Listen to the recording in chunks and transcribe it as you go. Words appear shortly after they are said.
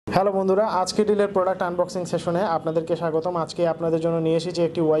Hello বন্ধুরা, আজকে ডিলের product unboxing সেশনে আপনাদেরকে স্বাগতম। আজকে আপনাদের জন্য নিয়ে এসেছি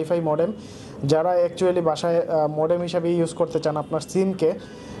একটি ওয়াইফাই মডেম। যারা অ্যাকচুয়ালি বাসায় মডেম হিসাবে ইউজ করতে চান আপনার সিমকে,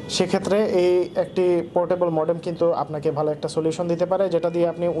 সেক্ষেত্রে এই একটি পোর্টেবল মডেম কিন্তু আপনাকে ভালো একটা সলিউশন দিতে পারে, যেটা দিয়ে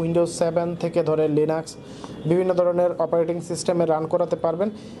আপনি উইন্ডোজ 7 থেকে ধরে লিনাক্স বিভিন্ন ধরনের অপারেটিং সিস্টেমে রান করাতে পারবেন।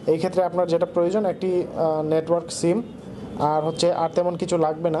 এই ক্ষেত্রে আপনার যেটা প্রয়োজন একটি নেটওয়ার্ক সিম, আর তেমন কিছু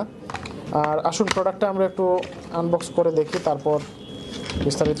লাগবে না। আর আসুন প্রোডাক্টটা আমরা একটু আনবক্স করে দেখি, তারপর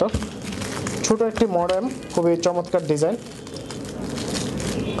বিস্তারিত। ছোট একটি মডেম, খুবই চমৎকার ডিজাইন।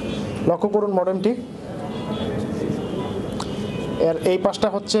 লক্ষ্য করুন মডেমটি, এর এই পাশটা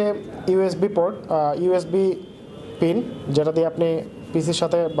হচ্ছে ইউএসবি পোর্ট, ইউএসবি পিন, যেটা দিয়ে আপনি পিসির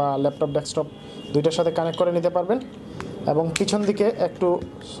সাথে বা ল্যাপটপ ডেস্কটপ দুইটার সাথে কানেক্ট করে নিতে পারবেন। এবং পিছন দিকে একটু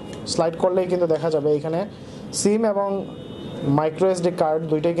স্লাইড করলেই কিন্তু দেখা যাবে এখানে সিম এবং মাইক্রো এসডি কার্ড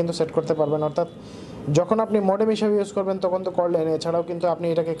দুইটাই কিন্তু সেট করতে পারবেন। অর্থাৎ যখন আপনি মডেম হিসেবে ইউজ করবেন তখন তো করলেন, এছাড়াও কিন্তু আপনি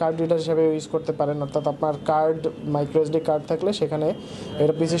এটাকে কার্ড রিডার হিসেবে ইউজ করতে পারেন। অর্থাৎ আপনার কার্ড মাইক্রো এসডি কার্ড থাকলে সেখানে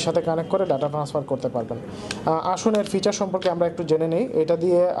এটা পিসির সাথে কানেক্ট করে ডাটা ট্রান্সফার করতে পারবেন। আসুন এর ফিচার সম্পর্কে আমরা একটু জেনে নিই। এটা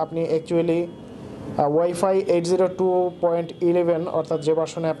দিয়ে আপনি অ্যাকচুয়ালি ওয়াইফাই 802.11 অর্থাৎ যে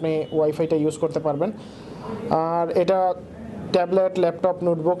ভার্সনে আপনি ওয়াইফাইটা ইউজ করতে পারবেন। আর এটা ট্যাবলেট, ল্যাপটপ,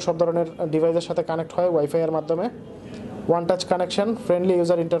 নোটবুক সব ধরনের ডিভাইসের সাথে কানেক্ট হয় ওয়াইফাইয়ের মাধ্যমে। One touch connection, friendly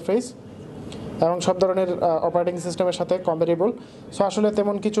user interface এবং সব ধরনের অপারেটিং সিস্টেমের সাথে কম্প্যাটেবল। সো আসলে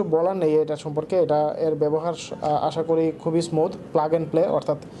তেমন কিছু বলার নেই এটা সম্পর্কে। এর ব্যবহার আশা করি খুবই স্মুথ, প্লাগ অ্যান্ড প্লে,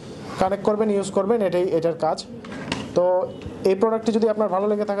 অর্থাৎ কানেক্ট করবেন, ইউজ করবেন, এটার কাজ। তো এই প্রোডাক্টটি যদি আপনার ভালো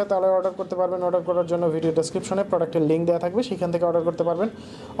লেগে থাকে তাহলে অর্ডার করতে পারবেন। অর্ডার করার জন্য ভিডিও ডেসক্রিপশনে প্রোডাক্টের লিঙ্ক দেওয়া থাকবে, সেখান থেকে অর্ডার করতে পারবেন।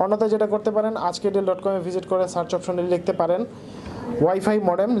 অন্যথায় যেটা করতে পারেন, আজকেরডিল.com ভিজিট করে সার্চ অপশনে লিখতে পারেন ওয়াইফাই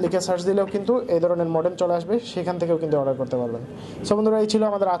মডেম, লিখে সার্চ দিলেও কিন্তু এই ধরনের মডেম চলে আসবে, সেখান থেকেও কিন্তু অর্ডার করতে পারবেন। সো বন্ধুরা, এই ছিল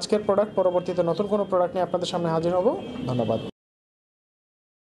আমাদের আজকের প্রোডাক্ট। পরবর্তীতে নতুন কোনো প্রোডাক্ট নিয়ে আপনাদের সামনে হাজির হব। ধন্যবাদ।